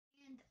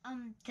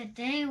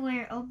Today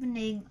we're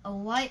opening a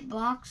white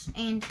box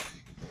and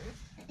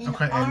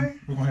okay, and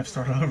we're gonna have to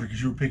start all over because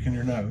you were picking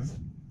your nose.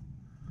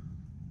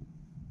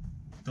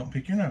 Don't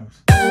pick your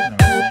nose. No.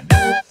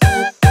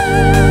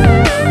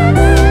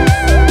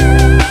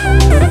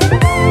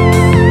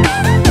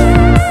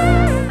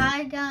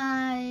 Hi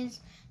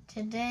guys,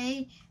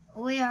 today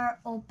we are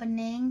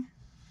opening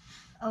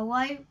a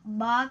white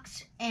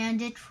box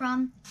and it's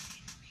from...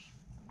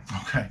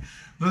 Okay,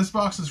 this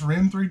box is from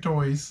M3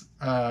 Toys.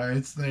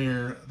 It's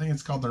their, I think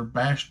it's called their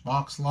Bashed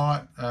Box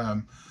Lot.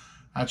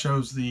 I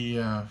chose the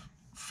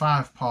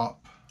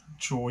 5-pop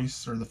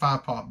choice, or the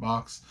 5-pop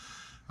box.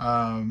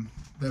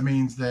 That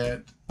means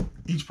that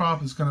each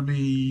pop is going to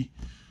be,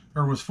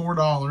 or was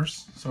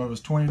 $4, so it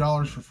was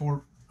 $20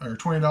 for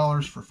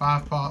 $20 for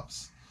 5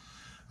 pops.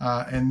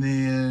 And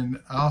then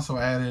I also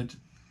added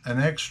an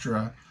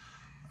extra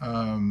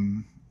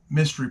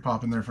mystery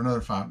pop in there for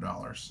another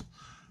 $5.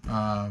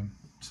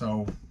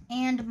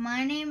 And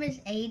my name is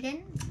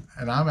Aiden.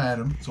 And I'm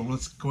Adam. So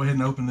let's go ahead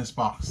and open this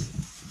box.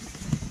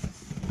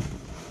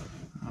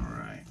 All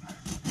right.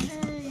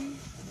 Hey.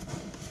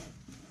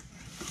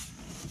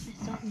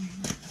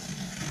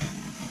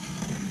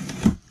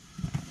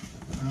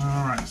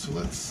 All right. So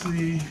let's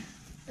see.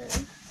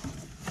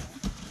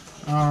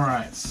 All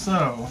right.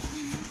 So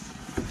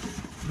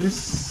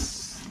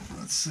this.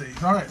 Let's see.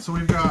 All right. So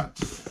we've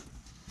got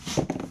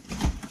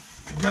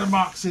a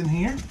box in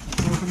here.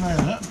 Let's open that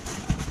up.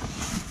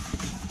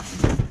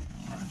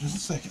 Just a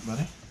second,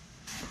 buddy.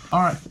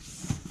 All right,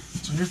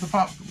 so here's the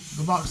box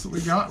that we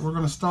got. We're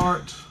gonna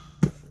start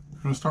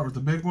with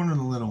the big one or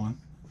the little one?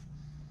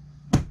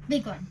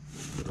 Big one.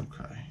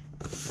 Okay.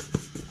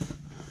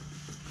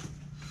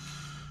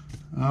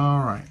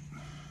 All right.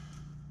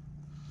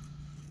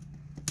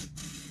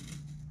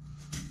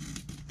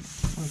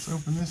 Let's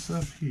open this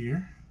up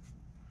here.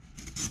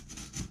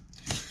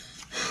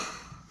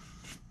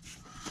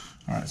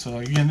 All right, so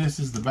again, this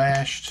is the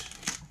bashed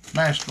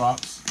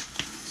box.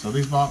 So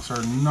these boxes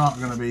are not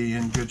going to be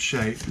in good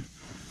shape,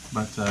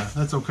 but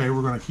that's okay.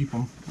 We're going to keep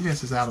them, I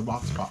guess, as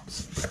out-of-box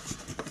pops.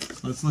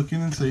 So let's look in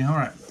and see. All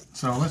right,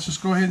 so let's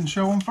just go ahead and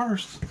show them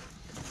first.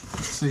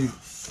 Let's see.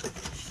 So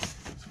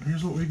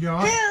here's what we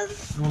got.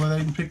 We'll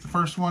let Aiden pick the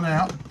first one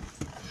out.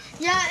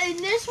 Yeah, and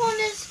this one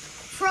is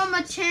from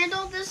a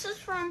channel. This is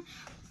from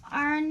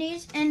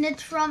Arnie's, and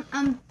it's from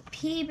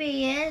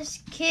PBS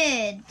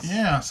Kids.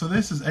 Yeah, so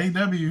this is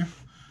AW,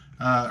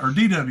 or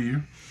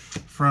DW,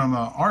 from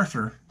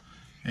Arthur.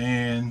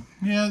 And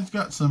yeah, it's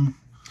got some.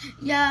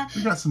 Yeah.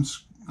 We got some.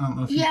 I don't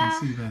know if you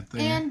can see that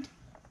there. And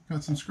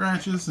got some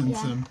scratches and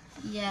some.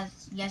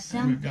 Yes.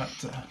 We've got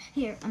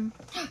here.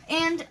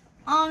 And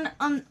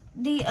on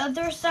the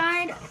other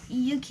side,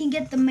 you can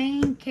get the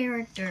main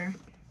character.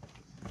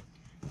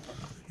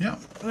 Yeah.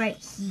 Right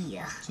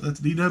here. So that's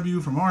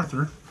DW from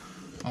Arthur.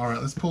 All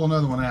right, let's pull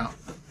another one out.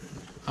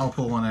 I'll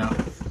pull one out.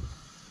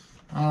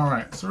 All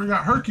right, so we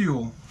got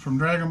Hercule from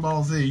Dragon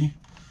Ball Z.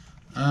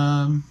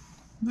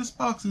 This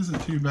box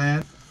isn't too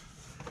bad.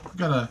 We've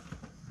got a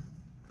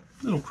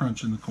little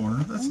crunch in the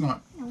corner. That's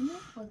not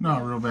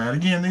real bad.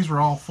 Again, these were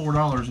all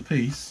 $4 a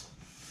piece.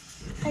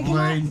 I'll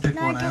let Aiden pick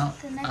one out.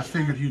 I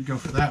figured he'd go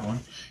for that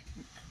one.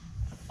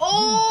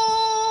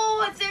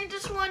 Oh, I think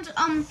this one's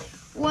I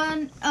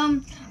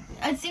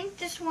think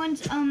this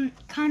one's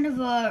kind of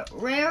a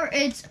rare.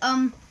 It's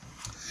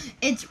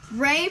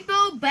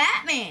Rainbow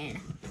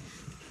Batman.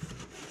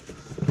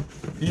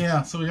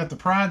 Yeah, so we got the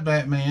Pride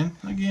Batman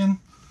again.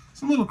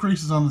 Some little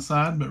creases on the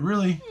side, but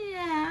really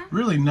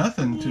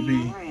nothing to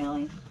be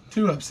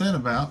too upset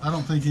about. I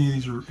don't think any of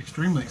these are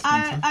extremely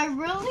expensive. I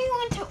really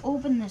want to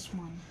open this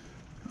one.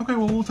 Okay,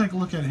 well, we'll take a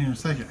look at it here in a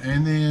second.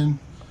 And then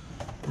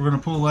we're going to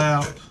pull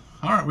out,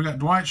 all right, we got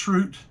Dwight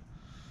Schrute.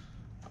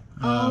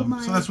 So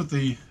that's what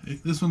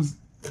this one's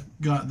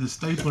got the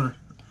stapler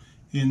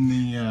in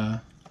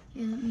the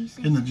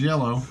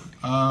Jello.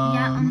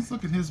 Let's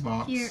look at his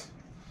box. Here.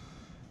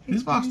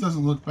 His box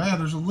doesn't look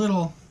bad. There's a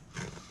little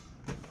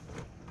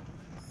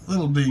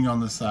ding on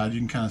the side. You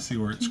can kind of see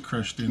where it's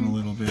crushed in a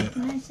little bit.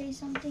 Can I say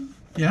something?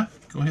 Yeah,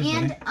 go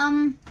ahead,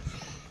 buddy.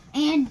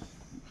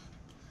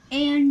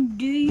 And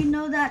do you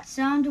know that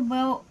sound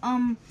about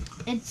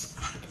it's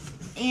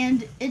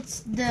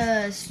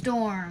the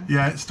storm?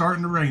 Yeah, it's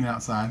starting to rain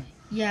outside.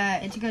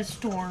 Yeah, it's gonna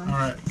storm. All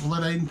right, we'll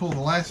let Aiden pull the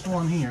last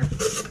one here.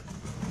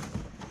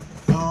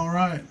 All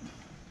right,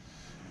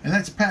 and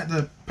that's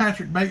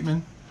Patrick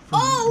Bateman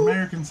from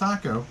American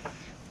Psycho.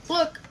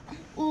 Look,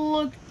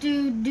 do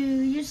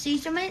you see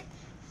some of it?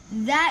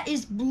 That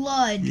is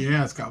blood.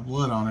 Yeah, it's got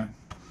blood on it.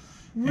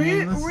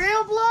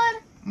 Real blood?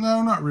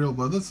 No, not real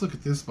blood. Let's look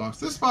at this box.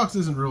 This box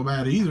isn't real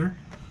bad either.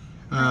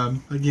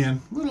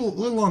 Again,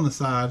 little on the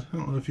side. I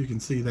don't know if you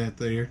can see that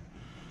there,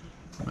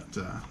 but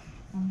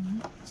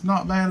it's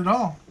not bad at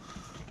all.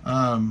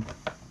 All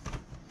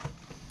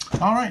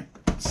right,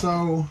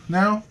 so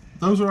now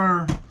those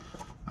are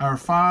our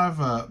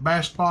 5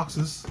 bashed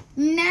boxes.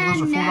 Now,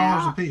 so those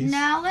are $4 a piece.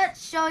 Now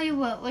let's show you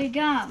what we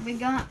got. We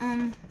got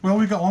Well,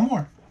 we got one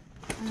more.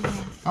 Okay.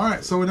 All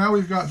right, so now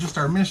we've got just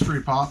our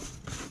mystery pop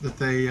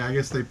that I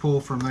guess they pull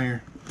from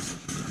their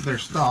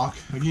stock.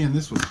 Again,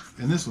 this was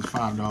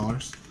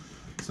 $5.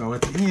 So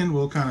at the end,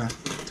 we'll kind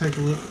of take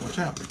a look, watch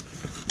out,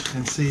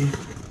 and see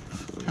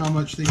how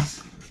much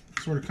these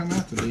sort of come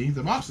out to be.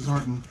 The boxes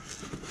aren't in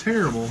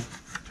terrible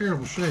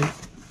shape.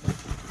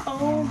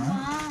 Oh,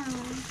 wow.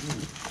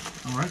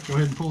 All right, go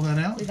ahead and pull that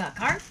out. We got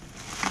card.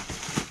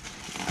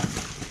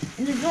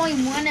 And there's only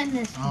one in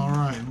this one. All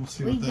right, we'll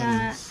see what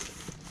that is.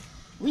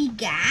 We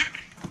got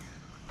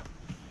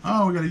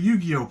a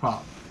Yu-Gi-Oh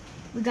pop.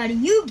 We got a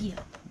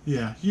Yu-Gi-Oh.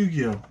 Yeah,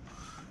 Yu-Gi-Oh.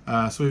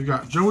 So we've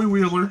got Joey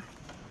Wheeler.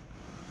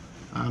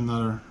 I'm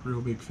not a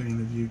real big fan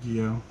of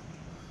Yu-Gi-Oh,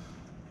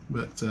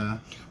 but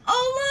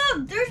oh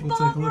look, there's we'll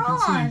Bob take a look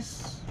and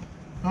Ross.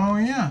 Oh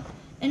yeah.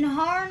 And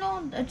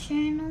Arnold, a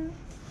channel.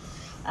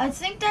 I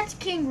think that's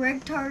King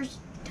Reptar's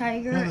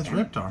tiger. Yeah, that's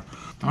Reptar.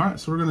 All right,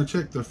 so we're gonna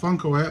check the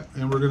Funko app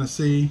and we're gonna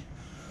see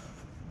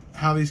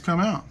how these come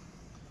out.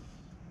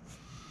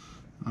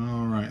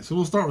 All right, so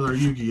we'll start with our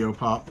Yu-Gi-Oh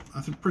pop.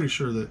 I'm pretty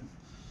sure that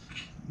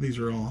these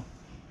are all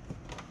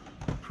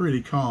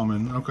pretty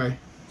common. Okay,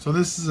 so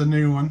this is a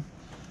new one.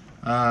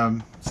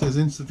 It says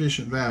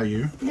insufficient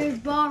value. There's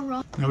Bob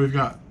Ross. Now we've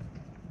got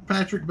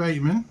Patrick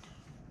Bateman.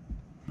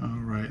 All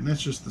right, and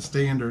that's just the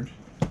standard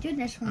Do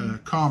this one.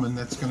 common.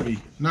 That's going to be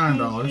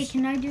 $9. Hey,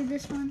 can I do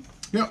this one?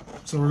 Yep.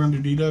 So we're going to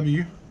do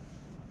DW.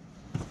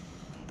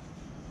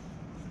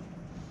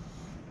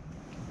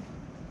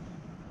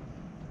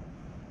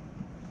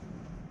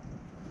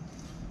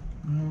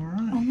 All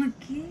right. Oh my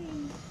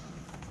god.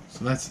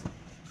 So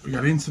we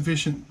got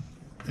insufficient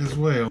as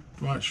well.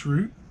 Dwight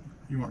Schrute.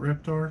 You want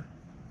Reptar?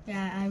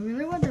 Yeah, I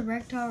really want the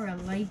Reptar. I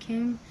like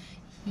him.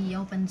 He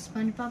opens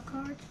SpongeBob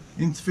cards.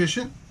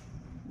 Insufficient.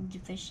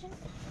 Deficient.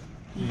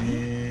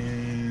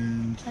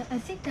 And I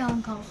think that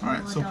one costs all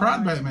right. So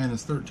Pride Batman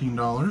is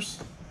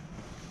 $13.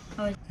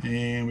 Oh.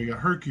 And we got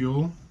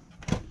Hercule.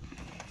 So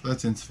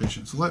that's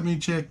insufficient. So let me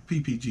check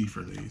PPG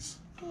for these.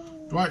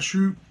 Dwight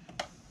Schrute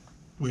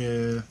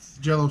with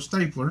Jello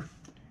Stapler.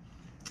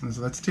 And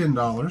so that's $10.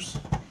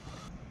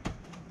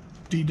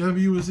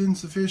 DW is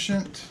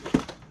insufficient.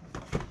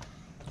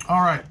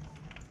 All right.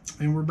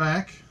 And we're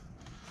back.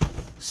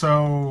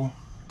 So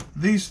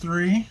these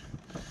three.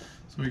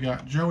 So we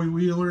got Joey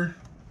Wheeler,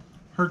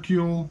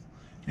 Hercule,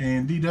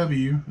 and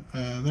DW.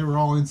 They were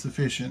all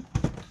insufficient.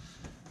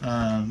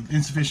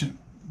 Insufficient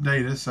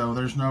data, so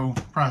there's no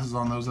prices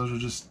on those. Those are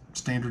just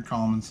standard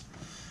commons.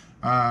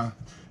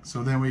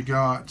 So then we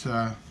got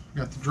the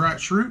Dwight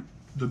Schrute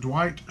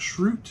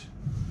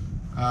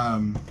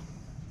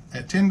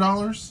at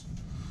 $10.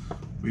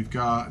 We've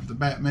got the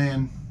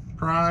Batman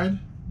Pride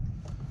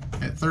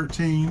at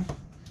 $13,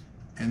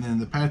 and then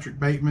the Patrick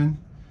Bateman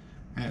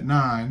at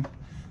 $9.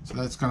 So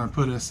that's going to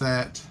put us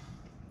at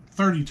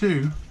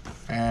 $32,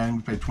 and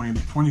we paid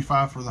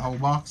 $25 for the whole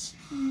box.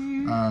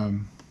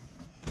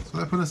 So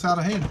that put us out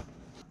ahead.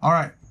 All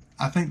right,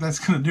 I think that's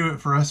going to do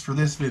it for us for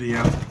this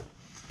video.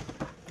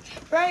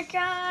 Right,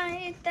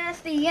 guys,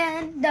 that's the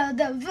end of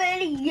the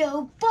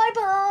video.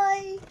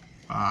 Bye-bye.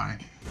 Bye.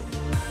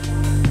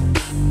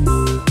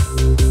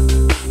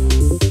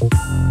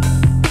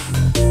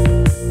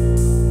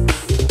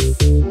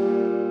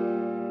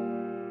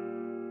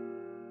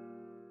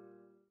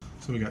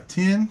 So we got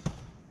 10,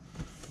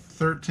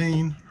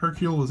 13.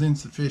 Hercule was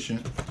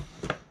insufficient.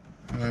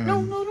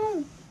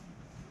 No.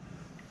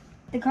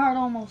 The card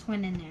almost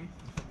went in there.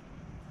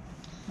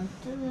 Let's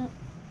do it.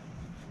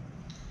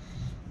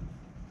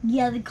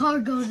 Yeah, the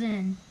card goes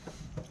in.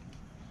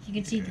 You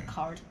can see the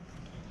card.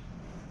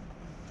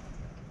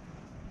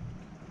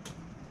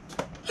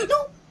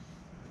 No!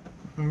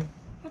 Oh.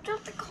 I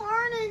dropped the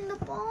card in the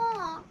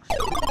box.